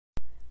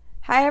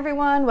Hi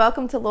everyone,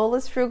 welcome to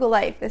Lola's Frugal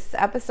Life. This is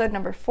episode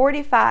number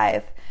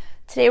 45.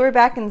 Today we're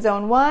back in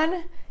Zone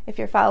 1. If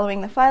you're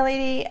following the Fly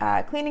Lady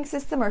cleaning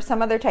system or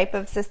some other type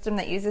of system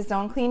that uses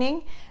zone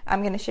cleaning,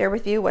 I'm going to share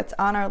with you what's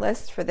on our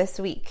list for this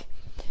week.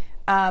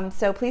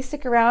 So please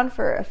stick around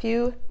for a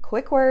few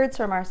quick words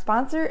from our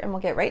sponsor and we'll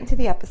get right into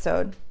the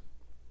episode.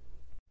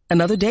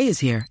 Another day is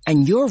here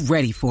and you're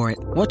ready for it.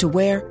 What to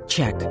wear?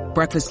 Check.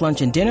 Breakfast,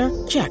 lunch, and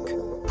dinner? Check.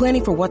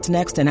 Planning for what's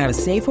next and how to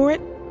save for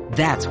it?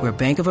 That's where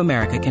Bank of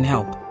America can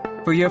help.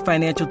 For your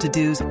financial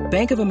to-dos,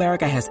 Bank of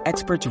America has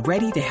experts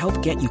ready to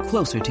help get you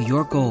closer to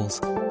your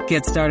goals.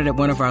 Get started at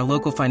one of our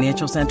local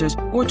financial centers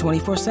or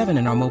 24/7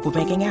 in our mobile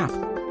banking app.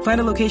 Find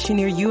a location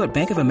near you at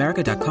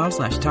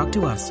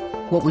bankofamerica.com/talktous.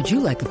 What would you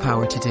like the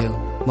power to do?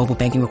 Mobile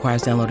banking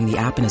requires downloading the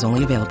app and is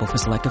only available for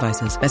select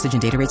devices. Message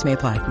and data rates may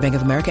apply. Bank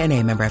of America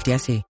N.A., member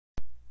FDIC.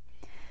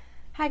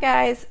 Hi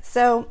guys,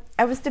 so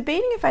I was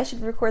debating if I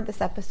should record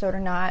this episode or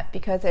not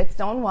because it's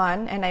Zone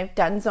 1 and I've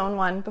done Zone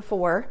 1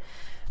 before.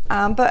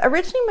 But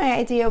originally my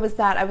idea was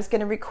that I was going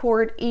to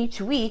record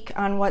each week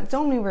on what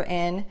zone we were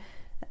in,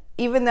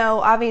 even though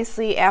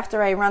obviously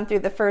after I run through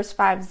the first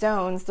 5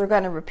 zones, they're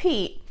going to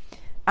repeat.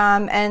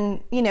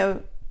 And, you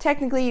know,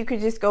 technically you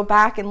could just go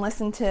back and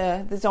listen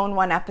to the Zone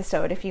 1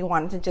 episode if you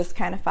wanted to just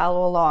kind of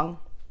follow along.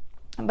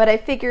 But I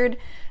figured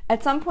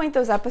at some point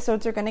those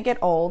episodes are going to get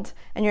old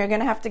and you're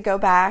going to have to go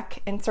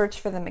back and search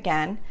for them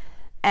again.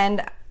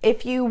 And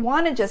if you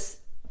want to just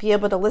be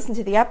able to listen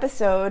to the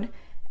episode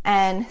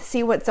and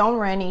see what zone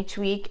we're in each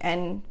week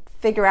and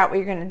figure out what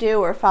you're going to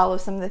do or follow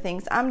some of the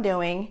things I'm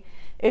doing,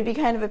 it would be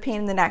kind of a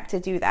pain in the neck to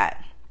do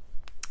that.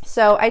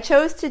 So I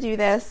chose to do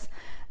this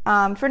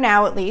for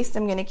now at least.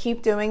 I'm going to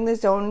keep doing the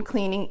zone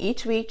cleaning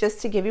each week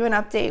just to give you an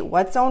update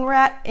what zone we're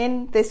at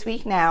in this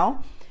week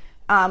now.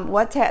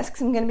 What tasks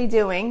I'm going to be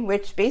doing,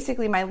 which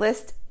basically my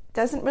list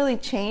doesn't really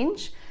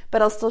change,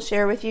 but I'll still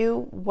share with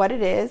you what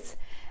it is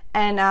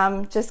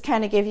and just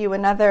kind of give you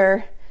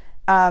another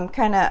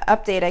kind of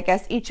update, I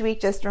guess, each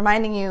week, just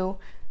reminding you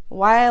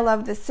why I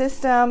love this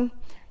system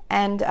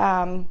and,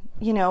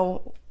 you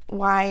know,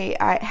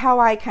 how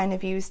I kind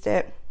of used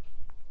it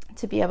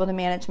to be able to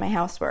manage my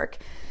housework.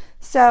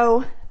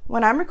 So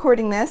when I'm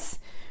recording this,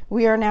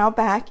 we are now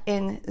back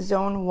in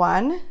Zone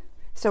 1.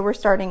 So we're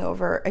starting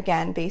over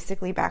again,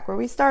 basically back where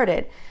we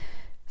started.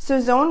 So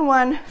Zone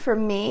 1 for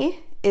me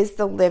is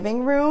the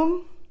living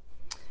room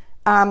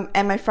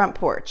and my front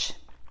porch.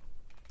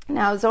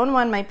 Now Zone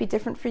 1 might be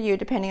different for you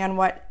depending on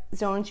what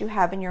zones you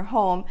have in your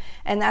home,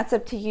 and that's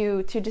up to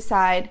you to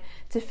decide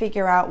to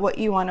figure out what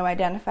you want to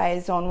identify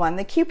as Zone 1.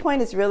 The key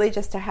point is really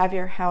just to have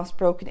your house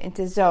broken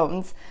into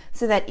zones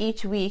so that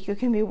each week you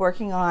can be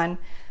working on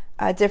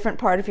a different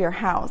part of your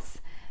house.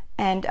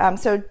 And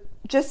so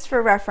just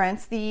for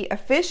reference, the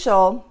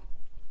official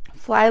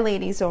Fly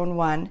Lady Zone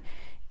 1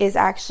 is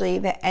actually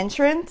the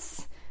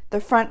entrance, the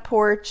front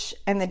porch,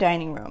 and the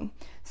dining room.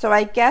 So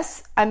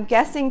I'm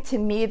guessing to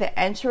me the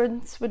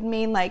entrance would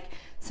mean like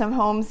some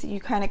homes you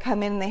kind of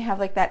come in and they have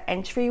like that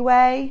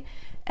entryway,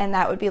 and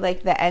that would be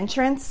like the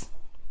entrance.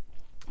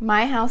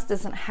 My house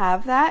doesn't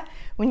have that.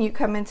 When you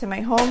come into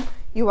my home,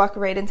 you walk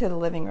right into the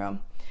living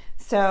room.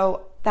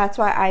 So that's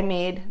why I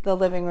made the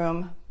living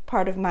room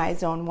part of my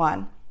Zone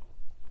 1.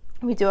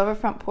 We do have a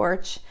front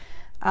porch,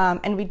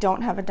 and we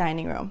don't have a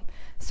dining room.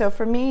 So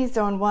for me,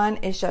 Zone 1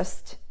 is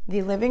just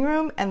the living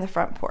room and the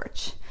front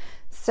porch.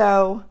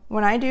 So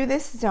when I do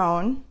this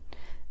zone,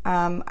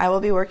 I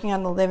will be working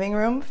on the living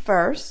room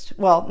first.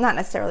 Well, not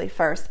necessarily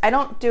first. I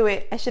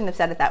shouldn't have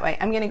said it that way.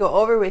 I'm going to go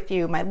over with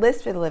you my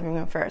list for the living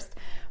room first.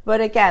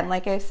 But again,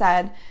 like I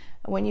said,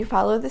 when you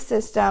follow the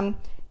system,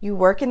 you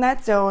work in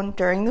that zone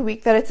during the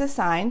week that it's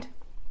assigned,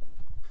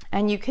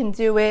 and you can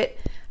do it.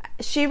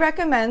 She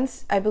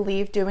recommends, I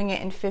believe, doing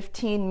it in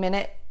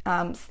 15-minute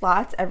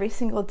slots every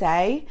single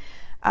day.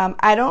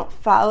 I don't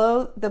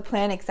follow the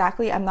plan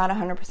exactly. I'm not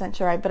 100%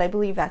 sure, but I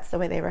believe that's the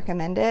way they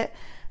recommend it.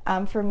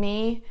 For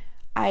me,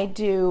 I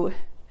do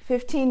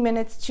 15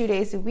 minutes 2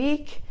 days a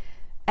week,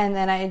 and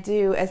then I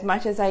do as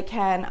much as I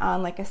can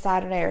on like a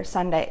Saturday or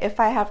Sunday. If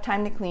I have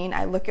time to clean,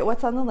 I look at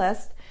what's on the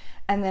list,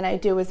 and then I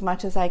do as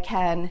much as I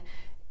can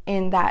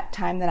in that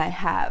time that I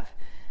have.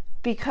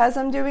 Because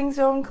I'm doing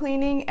zone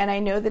cleaning and I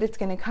know that it's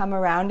going to come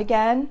around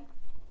again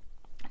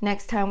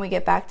next time we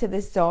get back to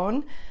this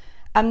zone,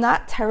 I'm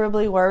not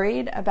terribly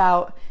worried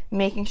about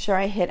making sure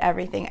I hit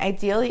everything.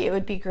 Ideally, it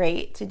would be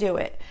great to do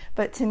it.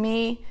 But to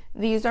me,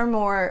 these are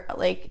more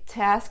like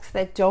tasks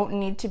that don't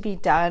need to be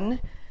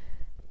done.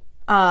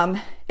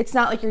 It's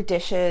not like your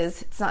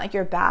dishes. It's not like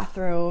your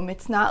bathroom.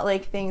 It's not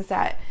like things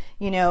that,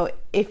 you know,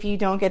 if you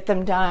don't get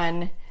them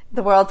done,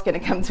 the world's going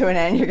to come to an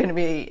end. You're going to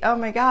be, oh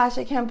my gosh,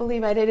 I can't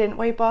believe I didn't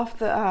wipe off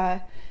the,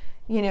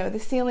 the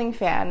ceiling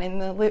fan in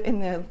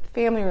the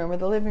family room or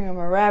the living room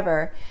or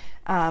wherever.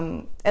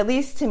 At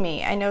least to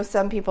me, I know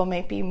some people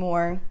might be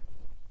more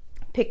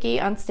picky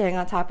on staying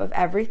on top of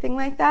everything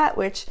like that,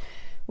 which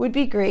would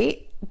be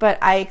great, but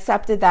I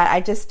accepted that.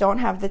 I just don't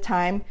have the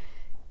time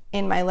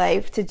in my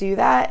life to do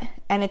that,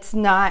 and it's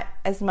not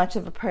as much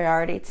of a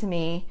priority to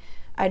me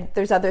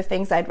there's other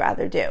things I'd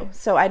rather do.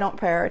 So I don't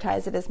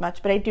prioritize it as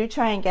much, but I do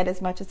try and get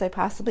as much as I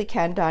possibly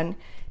can done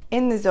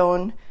in the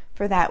zone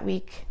for that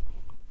week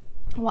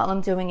while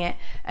I'm doing it.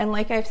 And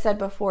like I've said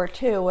before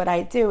too, what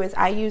I do is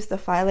I use the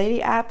Fly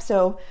Lady app.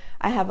 So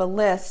I have a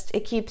list.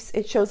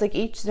 It shows like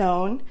each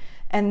zone,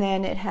 and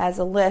then it has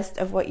a list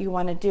of what you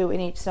want to do in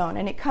each zone.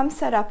 And it comes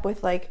set up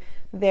with like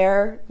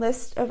their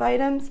list of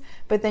items,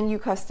 but then you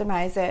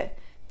customize it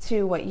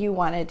to what you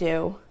want to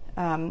do.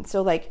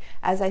 So like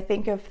as I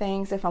think of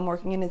things, if I'm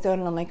working in a zone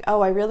and I'm like,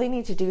 oh, I really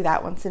need to do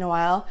that once in a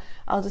while,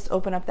 I'll just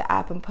open up the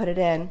app and put it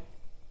in.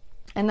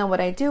 And then what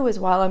I do is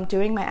while I'm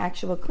doing my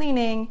actual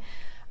cleaning,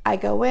 I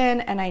go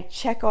in and I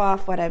check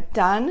off what I've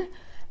done.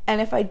 And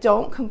if I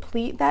don't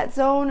complete that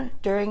zone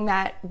during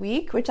that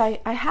week, which I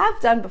have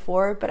done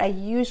before, but I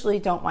usually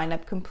don't wind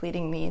up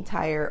completing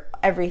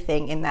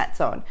everything in that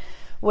zone.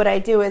 What I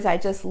do is I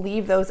just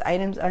leave those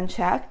items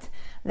unchecked.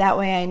 That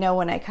way I know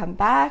when I come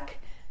back,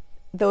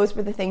 those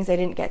were the things I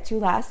didn't get to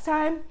last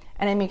time,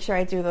 and I make sure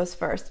I do those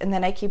first. And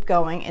then I keep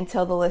going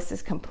until the list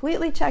is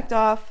completely checked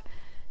off,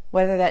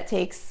 whether that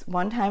takes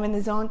 1 time in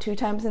the zone, 2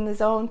 times in the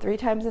zone, 3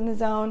 times in the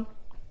zone.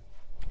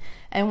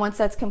 And once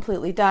that's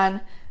completely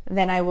done,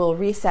 then I will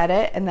reset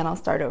it and then I'll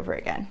start over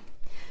again.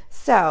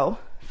 So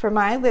for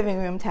my living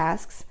room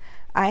tasks,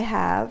 I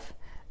have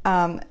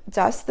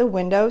dust the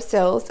window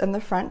sills and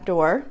the front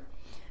door.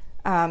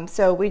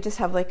 So we just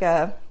have like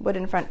a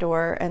wooden front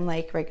door and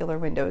like regular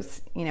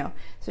windows,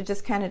 so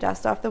just kind of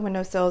dust off the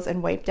windowsills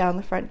and wipe down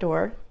the front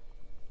door.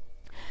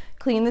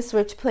 Clean the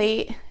switch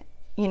plate,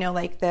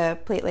 like the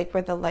plate like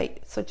where the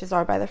light switches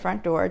are by the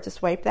front door,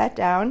 just wipe that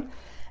down,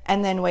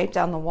 and then wipe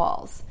down the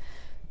walls.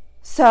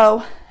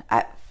 So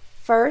at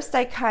first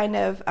I kind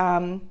of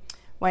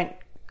went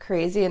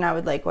crazy and I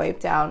would like wipe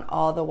down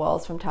all the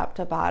walls from top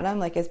to bottom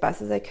like as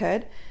best as I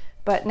could,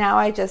 but now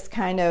I just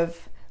kind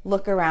of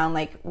look around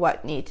like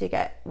what need to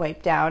get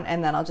wiped down,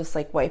 and then I'll just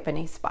like wipe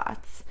any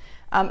spots.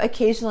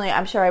 Occasionally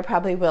I'm sure I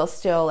probably will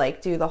still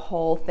like do the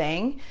whole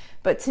thing,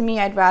 but to me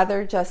I'd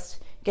rather just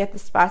get the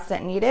spots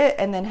that need it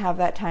and then have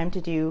that time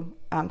to do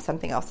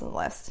something else on the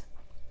list.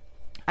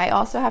 I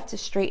also have to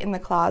straighten the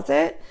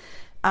closet.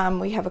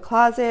 We have a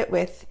closet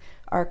with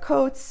our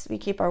coats. We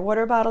keep our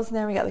water bottles in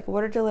there. We got like a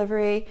water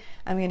delivery.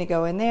 I'm going to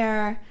go in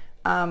there.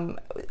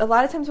 A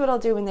lot of times what I'll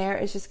do in there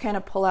is just kind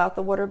of pull out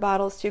the water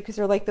bottles too, because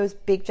they're like those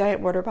big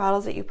giant water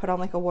bottles that you put on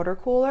like a water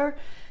cooler,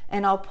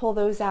 and I'll pull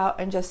those out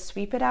and just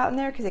sweep it out in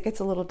there because it gets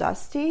a little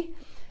dusty.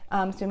 So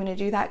I'm going to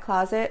do that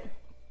closet.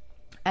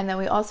 And then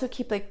we also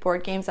keep like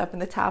board games up in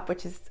the top,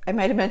 which is, I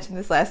might have mentioned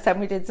this last time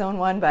we did zone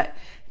 1, but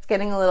it's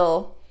getting a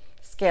little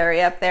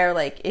scary up there.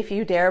 Like if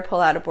you dare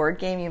pull out a board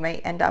game, you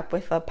might end up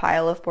with a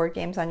pile of board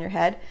games on your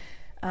head.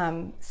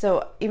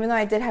 So even though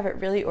I did have it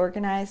really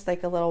organized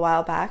like a little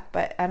while back,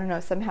 but I don't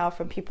know, somehow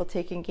from people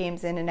taking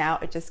games in and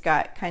out, it just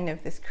got kind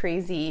of this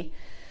crazy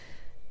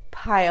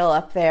pile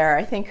up there.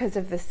 I think because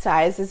of the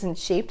sizes and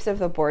shapes of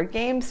the board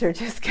games are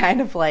just kind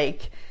of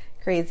like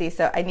crazy.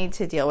 So I need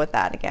to deal with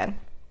that again.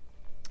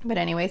 But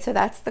anyway, so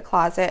that's the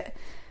closet.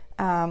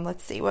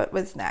 Let's see what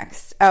was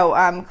next.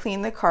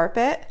 Clean the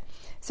carpet.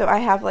 So I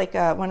have like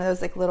one of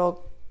those like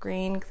little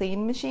green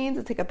clean machines.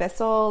 It's like a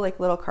Bissell like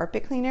little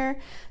carpet cleaner.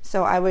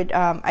 So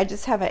I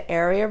just have an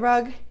area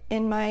rug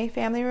in my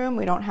family room.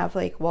 We don't have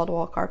like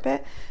wall-to-wall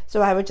carpet.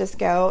 So I would just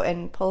go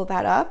and pull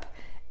that up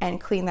and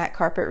clean that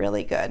carpet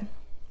really good.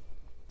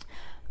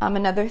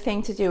 Another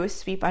thing to do is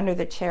sweep under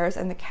the chairs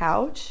and the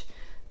couch.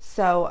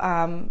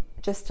 So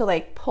just to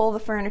like pull the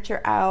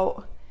furniture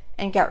out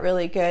and get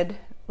really good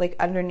like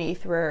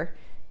underneath where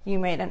you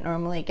might not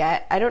normally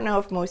get. I don't know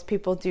if most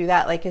people do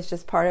that, like it's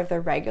just part of their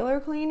regular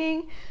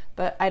cleaning,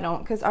 but I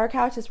don't, because our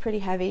couch is pretty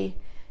heavy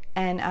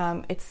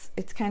and it's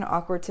kind of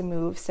awkward to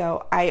move,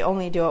 so I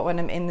only do it when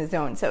I'm in the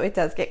zone. So it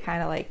does get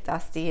kind of like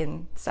dusty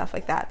and stuff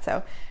like that,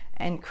 so,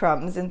 and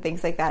crumbs and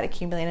things like that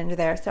accumulate under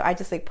there. So I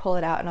just like pull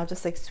it out and I'll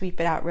just like sweep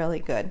it out really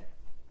good.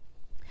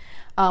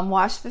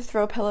 Wash the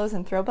throw pillows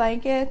and throw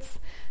blankets.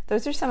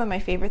 Those are some of my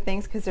favorite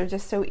things because they're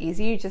just so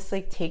easy. You just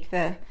like take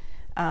the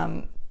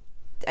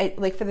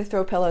like for the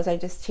throw pillows, I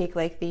just take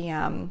like the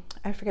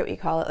I forget what you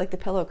call it, like the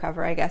pillow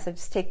cover, I guess. I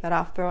just take that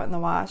off, throw it in the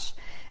wash.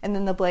 And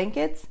then the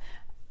blankets,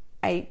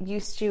 I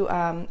used to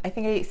I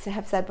think I used to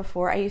have said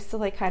before, I used to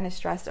like kind of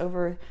stress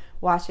over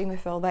washing the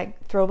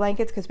throw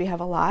blankets because we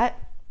have a lot,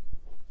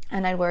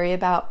 and I'd worry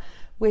about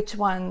which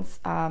ones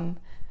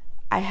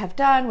I have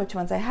done, which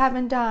ones I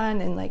haven't done,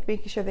 and like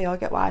making sure they all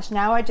get washed.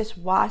 Now I just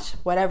wash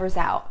whatever's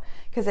out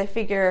because I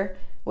figure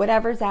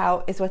whatever's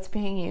out is what's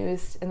being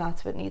used and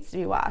that's what needs to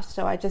be washed.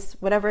 So I just,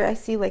 whatever I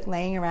see like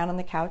laying around on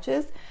the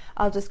couches,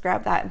 I'll just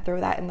grab that and throw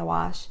that in the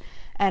wash.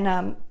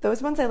 And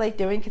those ones I like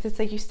doing because it's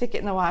like you stick it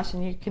in the wash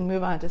and you can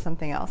move on to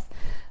something else.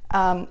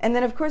 And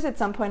then of course at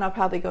some point I'll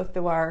probably go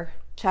through our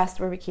chest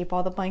where we keep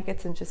all the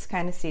blankets and just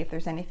kind of see if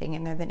there's anything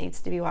in there that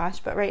needs to be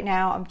washed. But right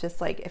now I'm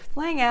just like, if it's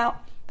laying out,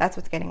 that's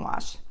what's getting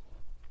washed.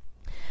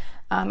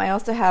 I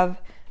also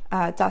have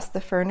dust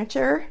the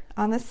furniture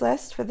on this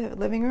list for the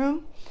living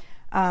room.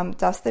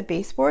 dust the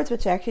baseboards,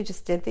 which I actually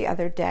just did the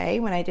other day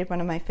when I did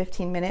one of my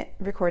 15-minute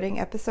recording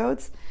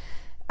episodes.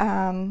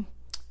 I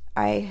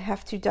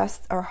have to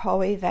dust our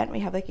hallway vent. We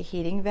have like a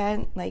heating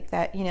vent like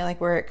that, like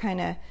where it kind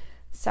of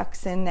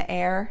sucks in the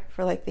air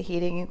for like the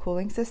heating and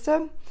cooling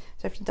system.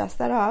 So I have to dust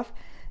that off,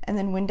 and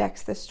then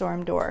Windex the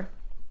storm door,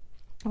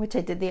 which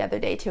I did the other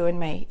day too in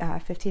my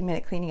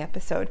 15-minute cleaning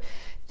episode.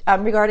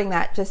 Regarding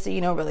that, just so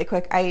you know really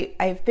quick,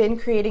 I've been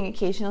creating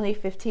occasionally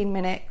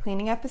 15-minute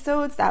cleaning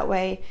episodes. That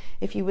way,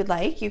 if you would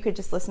like, you could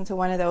just listen to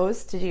one of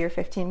those to do your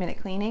 15-minute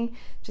cleaning,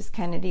 just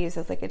kind of to use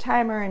as like a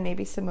timer and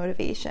maybe some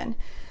motivation.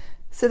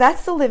 So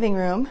that's the living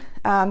room.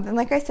 Then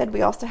like I said,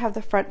 we also have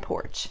the front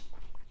porch.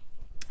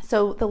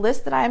 So the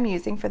list that I'm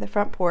using for the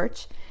front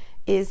porch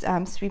is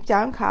sweep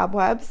down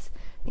cobwebs,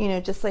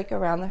 just like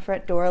around the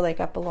front door, like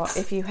up along,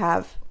 if you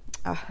have,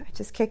 I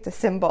just kicked a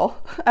cymbal,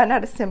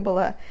 not a cymbal,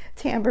 a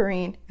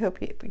tambourine. I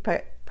hope you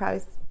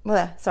probably,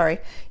 sorry,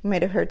 you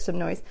might have heard some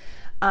noise.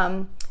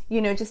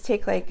 Just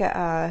take like,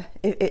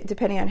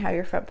 depending on how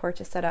your front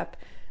porch is set up,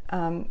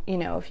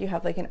 if you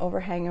have like an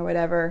overhang or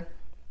whatever,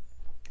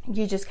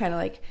 you just kind of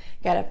like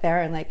get up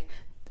there and like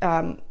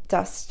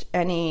dust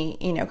any,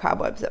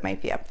 cobwebs that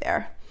might be up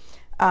there.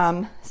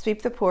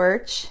 Sweep the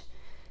porch.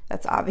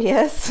 That's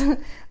obvious.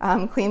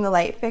 Clean the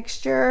light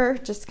fixture.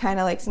 Just kind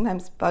of like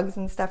sometimes bugs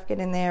and stuff get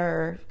in there,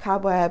 or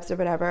cobwebs or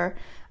whatever.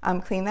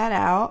 Clean that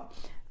out.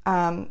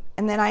 And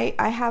then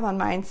I have on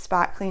mine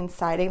spot clean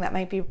siding. That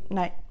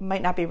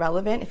might not be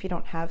relevant if you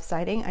don't have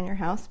siding on your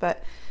house,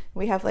 but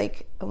we have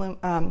like is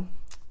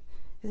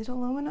it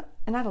aluminum?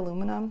 Not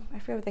aluminum. I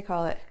forget what they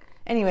call it.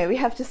 Anyway, we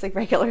have just like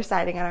regular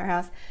siding on our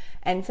house,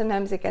 and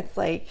sometimes it gets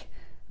like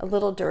a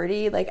little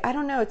dirty. Like, I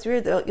don't know, it's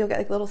weird. You'll get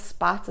like little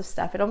spots of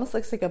stuff. It almost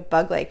looks like a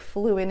bug like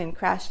flew in and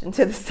crashed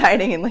into the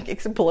siding and like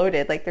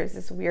exploded. Like there's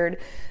this weird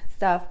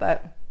stuff.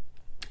 But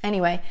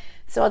anyway,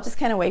 so I'll just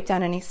kind of wipe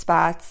down any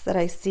spots that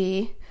I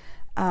see.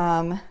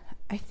 I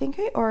think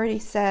I already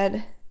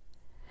said,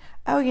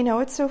 oh,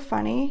 it's so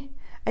funny.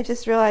 I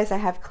just realized I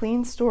have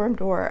clean storm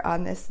door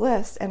on this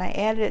list, and I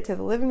added it to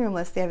the living room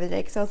list the other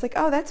day because I was like,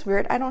 oh, that's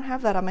weird. I don't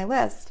have that on my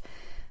list.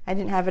 I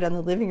didn't have it on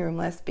the living room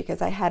list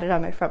because I had it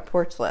on my front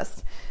porch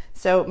list.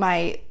 So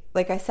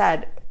like I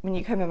said, when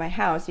you come in my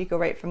house, you go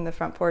right from the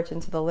front porch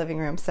into the living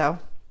room. So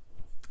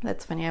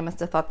that's funny. I must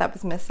have thought that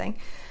was missing.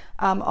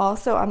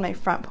 Also on my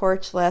front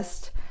porch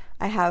list,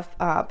 I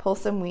have pull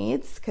some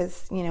weeds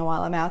because,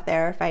 while I'm out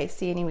there, if I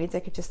see any weeds,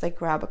 I could just like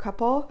grab a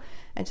couple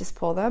and just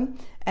pull them.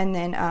 And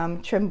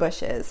then trim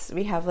bushes.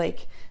 We have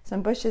like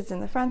some bushes in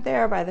the front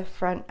there by the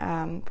front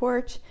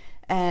porch.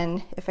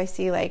 And if I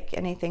see like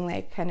anything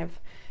like kind of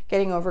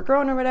getting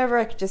overgrown or whatever,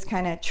 I could just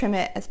kind of trim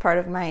it as part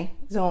of my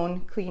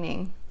zone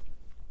cleaning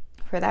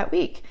for that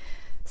week.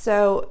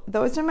 So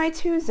those are my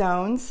 2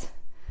 zones.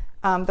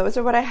 Those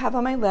are what I have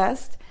on my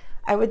list.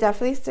 I would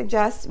definitely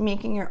suggest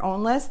making your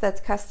own list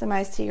that's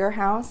customized to your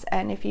house.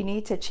 And if you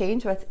need to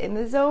change what's in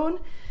the zone,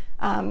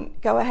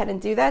 go ahead and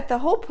do that. The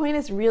whole point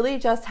is really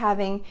just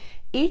having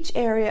each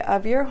area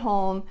of your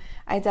home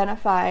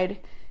identified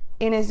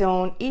in a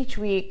zone each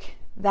week.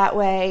 That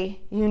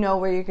way you know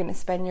where you're going to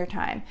spend your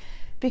time.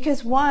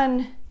 Because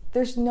one,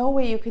 there's no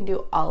way you can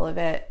do all of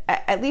it.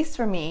 At least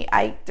for me,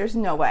 there's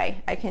no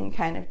way I can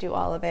kind of do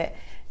all of it.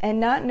 And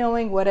not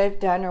knowing what I've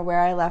done or where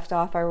I left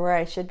off or where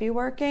I should be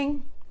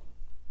working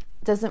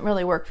doesn't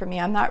really work for me.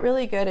 I'm not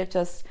really good at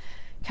just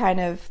kind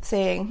of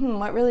saying,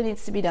 what really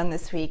needs to be done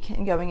this week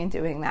and going and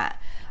doing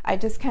that. I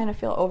just kind of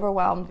feel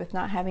overwhelmed with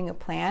not having a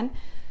plan.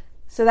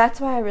 So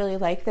that's why I really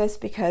like this,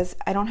 because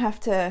I don't have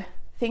to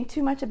think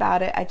too much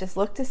about it. I just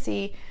look to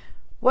see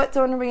what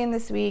zone are we in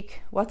this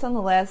week, what's on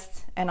the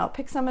list, and I'll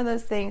pick some of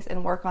those things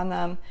and work on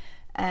them.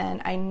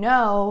 And I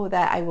know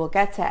that I will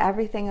get to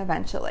everything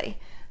eventually.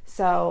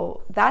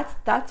 So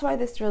that's why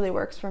this really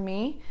works for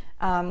me.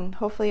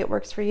 Hopefully it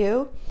works for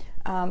you.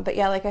 But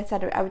yeah, like I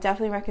said, I would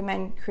definitely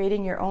recommend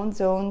creating your own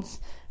zones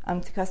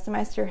to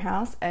customize to your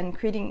house, and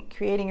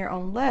creating your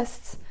own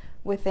lists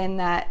within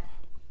that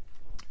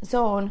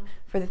zone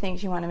for the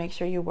things you want to make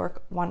sure you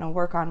want to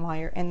work on while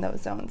you're in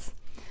those zones.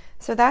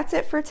 So that's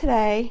it for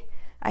today.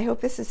 I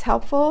hope this is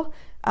helpful.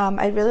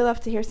 I'd really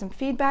love to hear some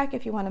feedback.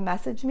 If you want to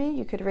message me,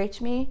 you could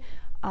reach me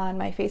on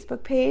my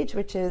Facebook page,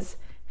 which is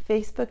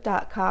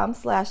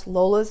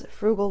facebook.com/Lola's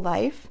Frugal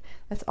Life.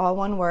 That's all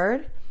one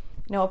word,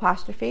 no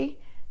apostrophe.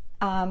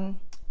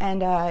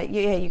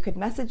 You could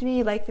message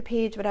me, like the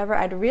page, whatever.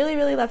 I'd really,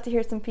 really love to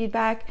hear some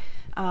feedback.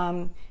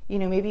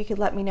 Maybe you could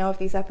let me know if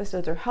these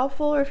episodes are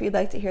helpful, or if you'd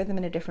like to hear them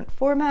in a different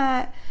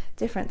format,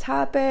 different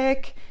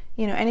topic,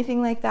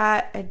 anything like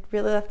that. I'd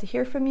really love to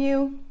hear from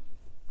you.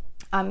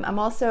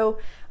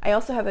 I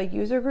also have a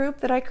user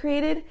group that I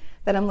created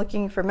that I'm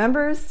looking for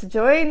members to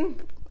join.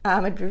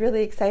 I'd be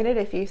really excited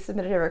if you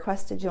submitted a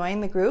request to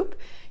join the group.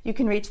 You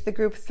can reach the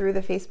group through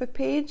the Facebook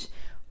page.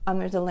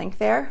 There's a link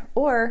there,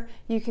 or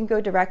you can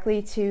go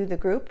directly to the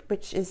group,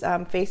 which is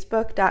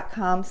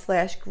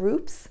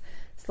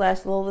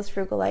facebook.com/groups/Lola's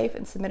Frugal Life,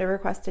 and submit a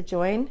request to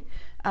join.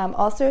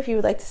 Also, if you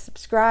would like to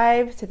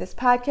subscribe to this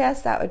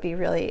podcast, that would be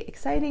really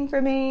exciting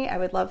for me. I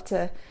would love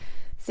to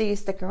see you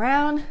stick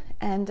around.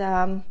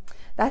 And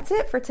that's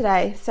it for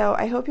today. So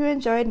I hope you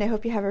enjoyed, and I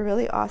hope you have a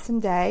really awesome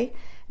day.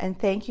 And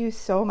thank you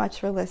so much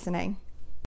for listening.